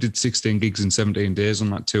 because we did 16 gigs in 17 days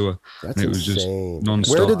on that tour. That's and it was insane. Just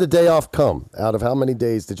non-stop. Where did the day off come? Out of how many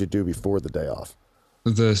days did you do before the day off?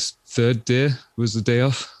 The third day was the day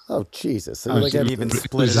off. Oh, Jesus. So you even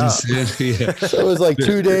split it up. Yeah. So it was like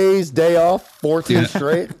 2 days, day off, 14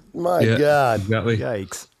 straight? My God. Exactly.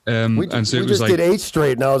 Yikes. We just did 8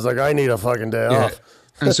 straight, and I was like, I need a fucking day off.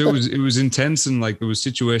 And so it was intense, and like there was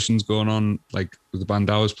situations going on like with the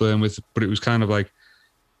band I was playing with, but it was kind of like,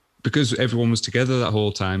 because everyone was together that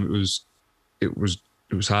whole time, it was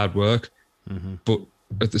hard work. Mm-hmm. But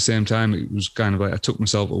at the same time, it was kind of like I took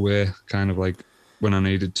myself away, kind of like when I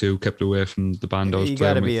needed to, kept away from the band I was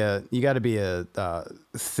playing with. You got to be a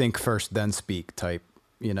think first then speak type.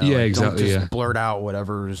 Yeah, like, exactly. Don't just blurt out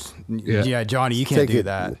whatever's. Yeah, Johnny, you can't do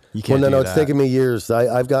that. You can't. No, it's taken me years.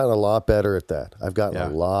 I've gotten a lot better at that. I've gotten a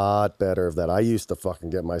lot better of that. I used to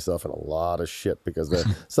fucking get myself in a lot of shit because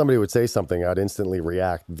somebody would say something, I'd instantly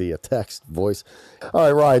react via text, voice. All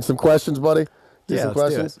right, Ryan, some questions, buddy. Some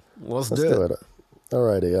questions. Let's do it. All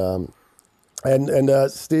righty.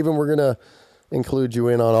 And Stephen, we're gonna include you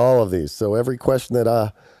in on all of these. So every question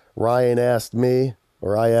that Ryan asked me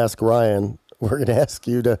or I ask Ryan, we're going to ask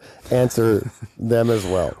you to answer them as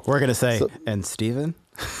well. We're going to say, and Steven?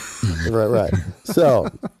 Right.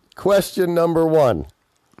 So, question number 1.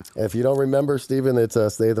 If you don't remember, Steven, it's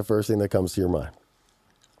say the first thing that comes to your mind.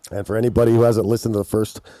 And for anybody who hasn't listened to the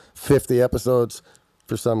first 50 episodes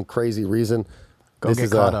for some crazy reason, go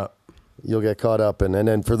get caught up. You'll get caught up. And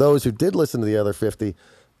then for those who did listen to the other 50,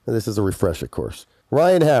 this is a refresher course.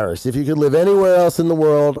 Ryan Harris, if you could live anywhere else in the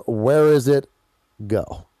world, where is it?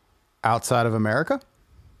 Go. Outside of America?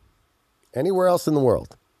 Anywhere else in the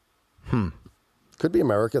world. Could be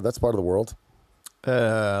America. That's part of the world.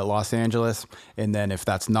 Los Angeles. And then if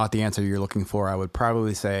that's not the answer you're looking for, I would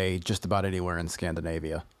probably say just about anywhere in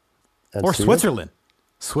Scandinavia. Or Steven? Switzerland.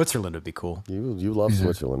 Switzerland would be cool. You love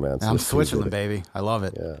Switzerland, man. I'm Switzerland, baby. I love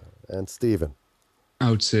it. Yeah. And Steven? I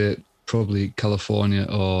would say probably California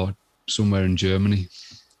or somewhere in Germany.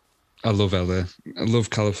 I love LA. I love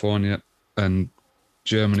California and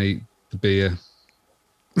Germany, the beer,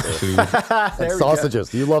 the food. And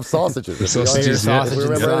sausages. You love sausages. The sausages, yeah. If we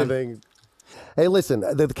remember anything. Hey, listen,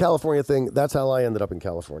 the California thing, that's how I ended up in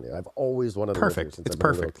California. I've always wanted to live here since I've been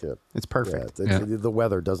a little kid. It's perfect. The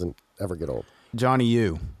weather doesn't ever get old.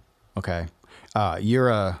 Johnny, okay. You're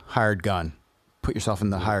a hired gun. Put yourself in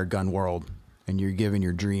the hired gun world, and you're given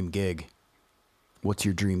your dream gig. What's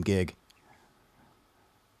your dream gig?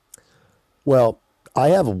 Well, I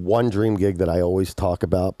have one dream gig that I always talk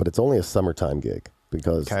about, but it's only a summertime gig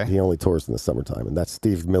because he only tours in the summertime, and that's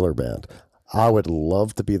Steve Miller Band. I would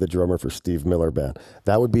love to be the drummer for Steve Miller Band.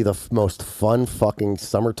 That would be the most fun fucking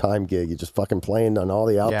summertime gig. You just fucking playing on all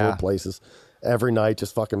the outdoor places every night,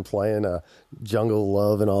 just fucking playing Jungle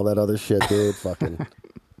Love and all that other shit, dude. Fucking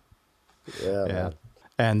yeah. Man.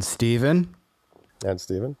 And Steven? It's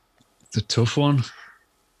a tough one.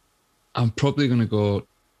 I'm probably going to go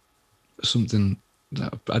something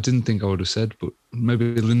that I didn't think I would have said, but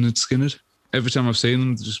maybe Lynyrd Skynyrd. Every time I've seen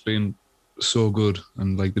them, they've just been so good,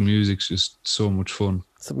 and like the music's just so much fun.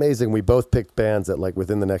 It's amazing. We both picked bands that like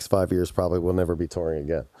within the next 5 years probably will never be touring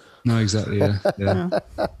again. No, exactly. Yeah.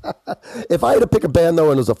 If I had to pick a band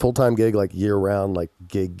though, and it was a full-time gig, like year-round, like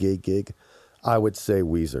gig, I would say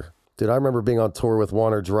Weezer. Dude, I remember being on tour with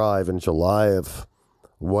Warner Drive in July of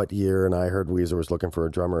what year, and I heard Weezer was looking for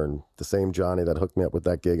a drummer, and the same Johnny that hooked me up with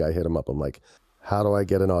that gig, I hit him up. I'm like, how do I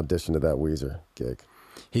get an audition to that Weezer gig?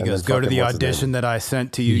 He goes, go to the audition that I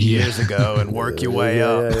sent to you years ago and work your way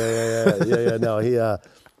up. Yeah. No,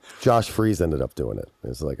 Josh Freese ended up doing it.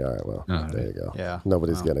 It's like, all right, well, there you go. Yeah.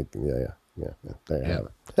 Nobody's getting, yeah. There you have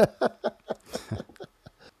it.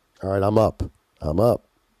 All right, I'm up.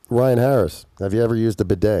 Ryan Harris, have you ever used a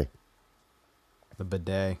bidet? The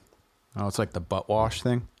bidet. Oh, it's like the butt wash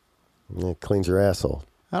thing? It cleans your asshole.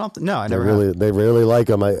 I never have. They really like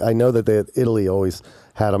them. I know that Italy always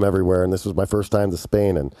had them everywhere, and this was my first time to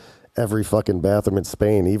Spain, and every fucking bathroom in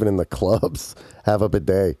Spain, even in the clubs, have a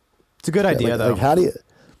bidet. It's a good idea, though. Like, how do you?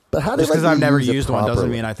 But how do just because I've never used one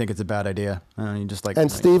doesn't mean I think it's a bad idea. You just like.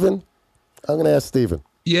 And Steven, I'm going to ask Steven.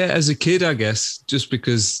 Yeah, as a kid, I guess, just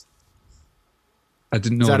because I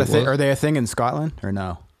didn't know. Is that a thing? Are they a thing in Scotland or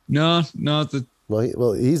no? No.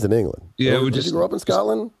 Well, he's in England. Yeah, did you grow up in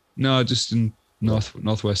Scotland? No, just in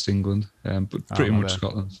northwest England, but pretty much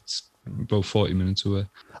Scotland. It's about 40 minutes away.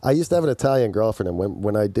 I used to have an Italian girlfriend, and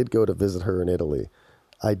when I did go to visit her in Italy,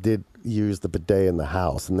 I did use the bidet in the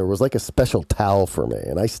house, and there was like a special towel for me,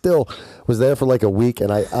 and I still was there for like a week,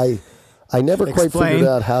 and I never quite figured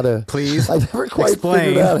out how to. Please, I never quite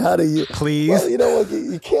figured out how to use. Please, well,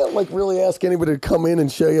 you can't like really ask anybody to come in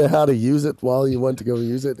and show you how to use it while you went to go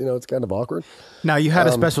use it. It's kind of awkward. Now you had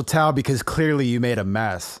a special towel because clearly you made a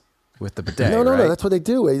mess with the bidet. No, right? that's what they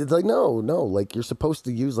do. It's like no, like you're supposed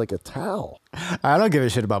to use like a towel. I don't give a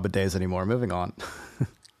shit about bidets anymore. Moving on.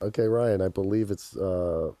 Okay, Ryan, I believe it's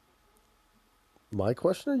my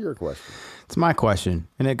question or your question? It's my question,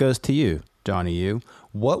 and it goes to you, Johnny.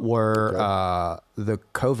 What were the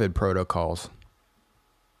COVID protocols?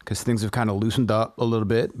 Because things have kind of loosened up a little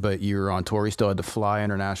bit, but you're on tour. You still had to fly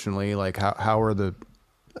internationally. Like, how are the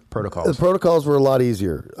protocols? The protocols were a lot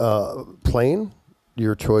easier. Plane,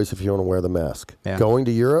 your choice if you want to wear the mask. Yeah. Going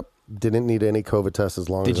to Europe, didn't need any COVID test as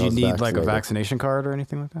long as I was Did you need vaccinated. like a vaccination card or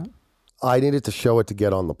anything like that? I needed to show it to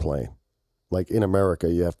get on the plane. Like in America,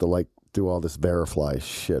 you have to like do all this Verifly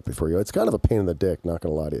shit before you. It's kind of a pain in the dick, not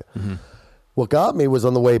going to lie to you. Mm-hmm. What got me was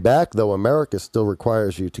on the way back, though, America still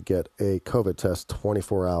requires you to get a COVID test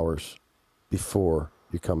 24 hours before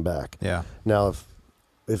you come back. Yeah. Now,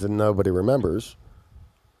 if nobody remembers,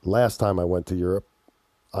 last time I went to Europe,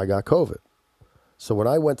 I got COVID. So when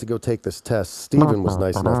I went to go take this test, Steven was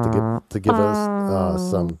nice enough to give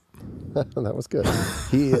us some. That was good.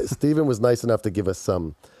 Steven was nice enough to give us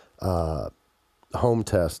some home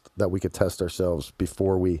test that we could test ourselves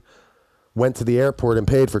before we went to the airport and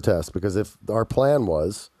paid for tests. Because if our plan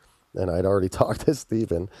was, and I'd already talked to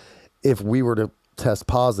Steven, if we were to test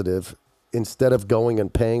positive, instead of going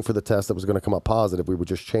and paying for the test that was going to come up positive, we would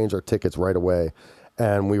just change our tickets right away.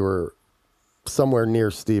 And we were somewhere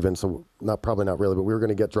near Steven, so probably not really, but we were going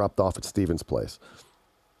to get dropped off at Steven's place.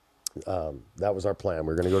 That was our plan.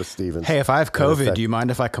 We were going to go to Steven's. Hey, if I have COVID, do you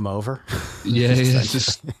mind if I come over? Yeah,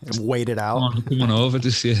 just wait it out. Come on over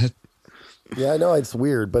to see it. Yeah, I know it's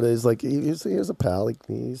weird, but it's like he was a pal.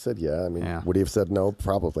 He said, "Yeah." I mean, would he have said no?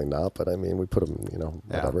 Probably not. But I mean, we put him.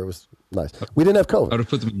 Whatever. Yeah. It was nice. We didn't have COVID. I'd have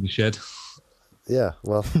put them in the shed. Yeah,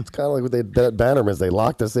 well, it's kind of like what they did at Bannerman's. They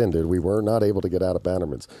locked us in, dude. We were not able to get out of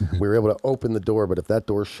Bannerman's. We were able to open the door, but if that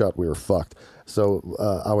door shut, we were fucked. So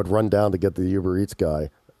I would run down to get the Uber Eats guy,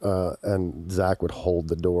 and Zach would hold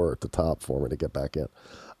the door at the top for me to get back in.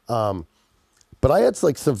 But I had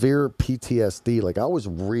like severe PTSD. Like I was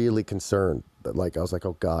really concerned. Like I was like,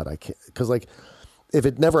 oh God, I can't. Because like if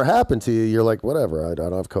it never happened to you, you're like, whatever. I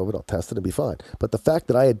don't have COVID. I'll test it and be fine. But the fact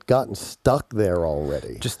that I had gotten stuck there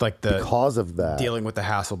already, just like because of that, dealing with the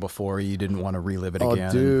hassle before, you didn't want to relive it again.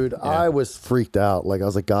 Oh, dude, I was freaked out. Like I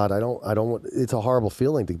was like, God, I don't want. It's a horrible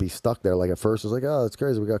feeling to be stuck there. Like at first, it was like, oh, it's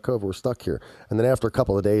crazy. We got COVID. We're stuck here. And then after a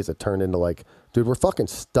couple of days, it turned into like, dude, we're fucking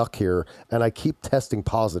stuck here, and I keep testing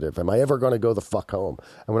positive. Am I ever going to go the fuck home?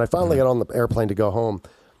 And when I finally got on the airplane to go home,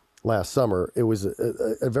 last summer, it was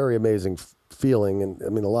a very amazing feeling. And I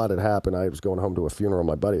mean, a lot had happened. I was going home to a funeral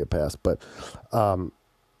my buddy had passed. But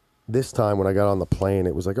this time when I got on the plane,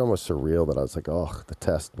 it was like almost surreal that I was like, oh, the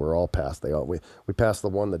test, we're all passed. We passed the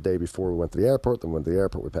one the day before we went to the airport. Then we went to the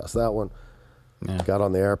airport, we passed that one. Yeah. Got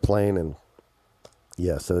on the airplane and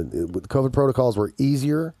so the COVID protocols were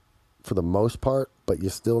easier for the most part, but you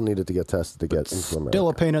still needed to get tested to get into America. Still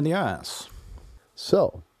a pain in the ass.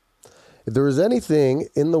 So, if there was anything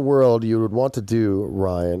in the world you would want to do,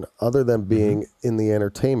 Ryan, other than being in the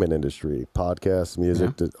entertainment industry, podcasts,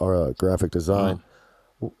 music, or graphic design,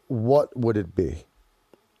 what would it be?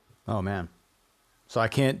 Oh, man. So I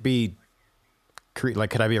can't be, like,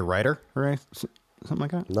 could I be a writer or something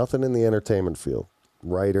like that? Nothing in the entertainment field.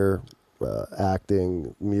 Writer,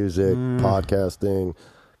 acting, music, podcasting,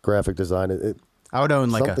 graphic design. I would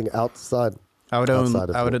own like something outside. I would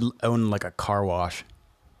own like a car wash.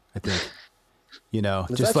 I think, it's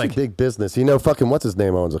just actually like big business. Fucking what's his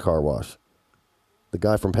name owns a car wash. The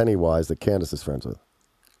guy from Pennywise that Candace is friends with.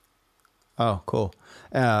 Oh, cool.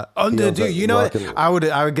 Dude, you know what? I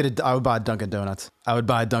would buy Dunkin' Donuts. I would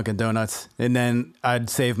buy Dunkin' Donuts, and then I'd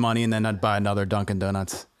save money, and then I'd buy another Dunkin'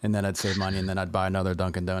 Donuts, and then I'd save money, and then I'd buy another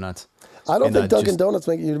Dunkin' Donuts. I don't think Dunkin' Donuts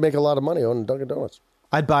make you make a lot of money owning Dunkin' Donuts.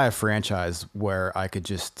 I'd buy a franchise where I could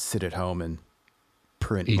just sit at home and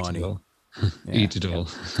print money. Eat it all.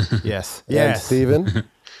 Yes. And Steven?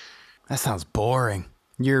 That sounds boring.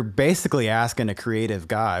 You're basically asking a creative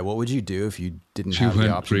guy, what would you do if you didn't have the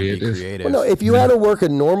option to be creative? Well, no, if you had to work a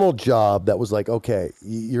normal job that was like, okay,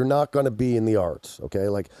 you're not going to be in the arts, okay?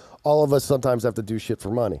 Like all of us sometimes have to do shit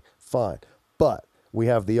for money. Fine. But we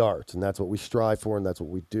have the arts, and that's what we strive for, and that's what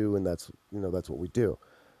we do, and that's what we do.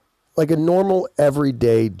 Like a normal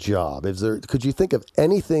everyday job. Could you think of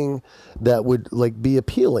anything that would like be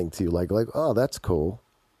appealing to you? Like, oh, that's cool.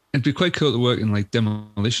 It'd be quite cool to work in like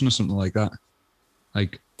demolition or something like that.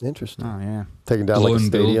 Like interesting. Oh yeah. Taking down like a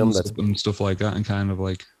stadium and stuff like that, and kind of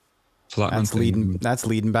like flattening. That's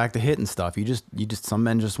leading back to hitting stuff. You just some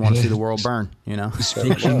men just want to see the world burn.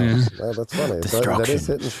 Destruction. Well, that's funny. That is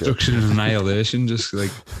hitting shit. Destruction and annihilation. Just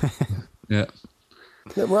like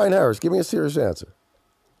Ryan Harris, give me a serious answer.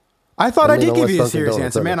 I thought I did give you a serious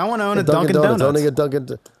answer, man. I want to own a Dunkin' Donuts. Owning a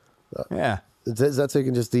Dunkin'. Yeah. Is that so you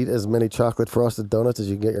can just eat as many chocolate frosted donuts as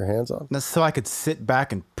you can get your hands on? That's so I could sit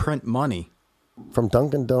back and print money. From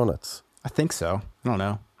Dunkin' Donuts? I think so. I don't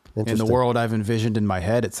know. In the world I've envisioned in my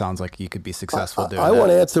head, it sounds like you could be successful doing that. I want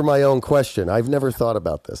to answer my own question. I've never thought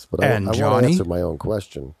about this, but I want to answer my own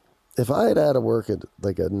question. If I had to work at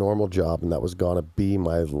like a normal job and that was going to be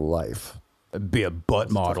my life. It'd be a butt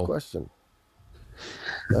model. That's a tough question.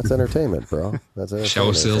 That's entertainment, bro. That's entertainment.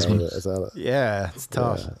 Show salesman. Yeah, it's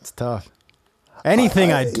tough. Yeah. It's tough.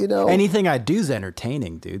 Anything I do is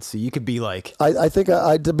entertaining, dude. So you could be like, I think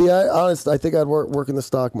to be honest, I think I'd work in the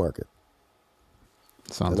stock market.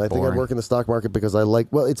 Sounds and I think I'd work in the stock market because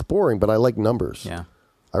it's boring, but I like numbers. Yeah.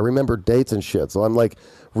 I remember dates and shit. So I'm like,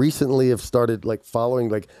 recently have started like following,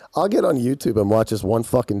 like I'll get on YouTube and watch this one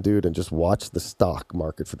fucking dude and just watch the stock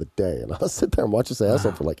market for the day. And I'll sit there and watch this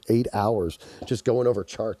asshole for like 8 hours, just going over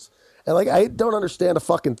charts. And like, I don't understand a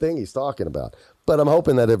fucking thing he's talking about, but I'm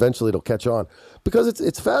hoping that eventually it'll catch on because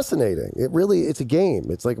it's fascinating. It's a game.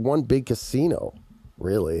 It's like one big casino,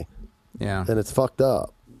 really. Yeah. And it's fucked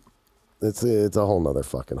up. It's a whole nother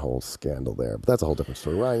fucking whole scandal there, but that's a whole different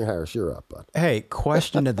story. Ryan Harris, you're up, bud. Hey,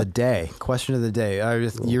 question of the day. Question of the day.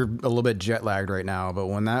 You're a little bit jet lagged right now, but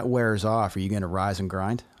when that wears off, are you going to rise and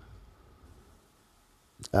grind?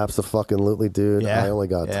 Absolutely, dude. Yeah. I only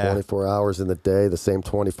got 24 hours in the day, the same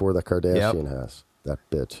 24 that Kardashian has. That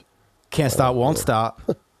bitch. Can't stop, won't stop.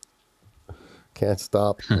 Can't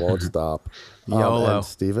stop, won't stop. YOLO. And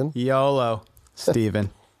Steven? YOLO.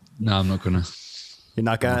 Steven. No, I'm not gonna. You're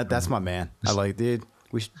not gonna? That's my man. I like, dude.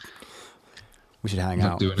 We should hang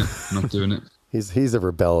out. Not doing it. He's a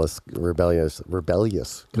rebellious.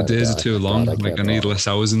 The days are too long. Like I need less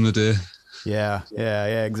hours in the day. Yeah,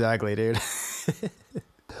 exactly, dude.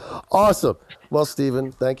 Awesome. Well,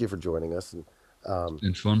 Steven, thank you for joining us. And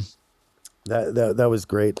been fun. That was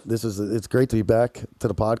great. It's great to be back to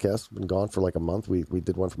the podcast. Been gone for like a month. We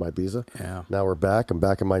did one for my Ibiza. Yeah. Now we're back. I'm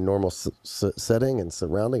back in my normal setting and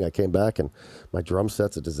surrounding. I came back and my drum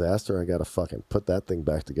set's a disaster. I got to fucking put that thing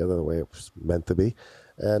back together the way it was meant to be.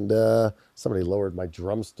 And somebody lowered my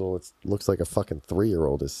drum stool. It looks like a fucking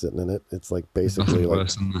 3-year-old is sitting in it. It's like basically like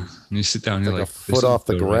you sit down, you're like a foot off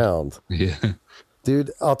the ground. Yeah.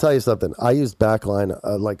 Dude, I'll tell you something. I used Backline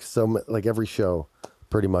like every show.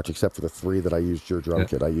 Pretty much, except for the 3 that I used your drum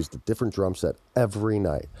kit. I used a different drum set every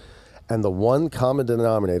night. And the one common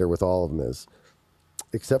denominator with all of them is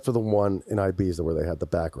except for the one in Ibiza where they had the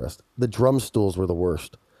backrest. The drum stools were the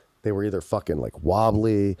worst. They were either fucking like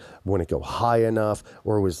wobbly, wouldn't go high enough,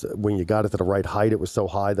 or it was when you got it to the right height, it was so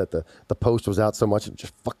high that the post was out so much and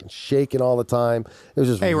just fucking shaking all the time. It was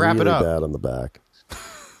just wrap really it up. bad on the back.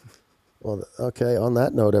 Well, okay, on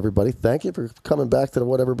that note, everybody, thank you for coming back to the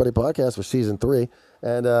What Everybody podcast for season 3.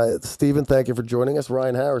 And Stephen, thank you for joining us.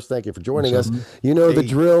 Ryan Harris, thank you for joining us. You know the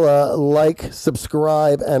drill. Like,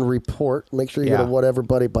 subscribe, and report. Make sure you go to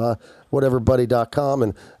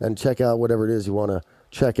whateverbuddy.com and check out whatever it is you want to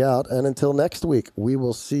check out. And until next week, we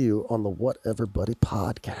will see you on the What Everybody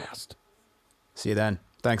podcast. See you then.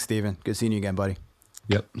 Thanks, Steven. Good seeing you again, buddy.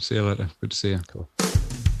 Yep. See you later. Good to see you. Cool.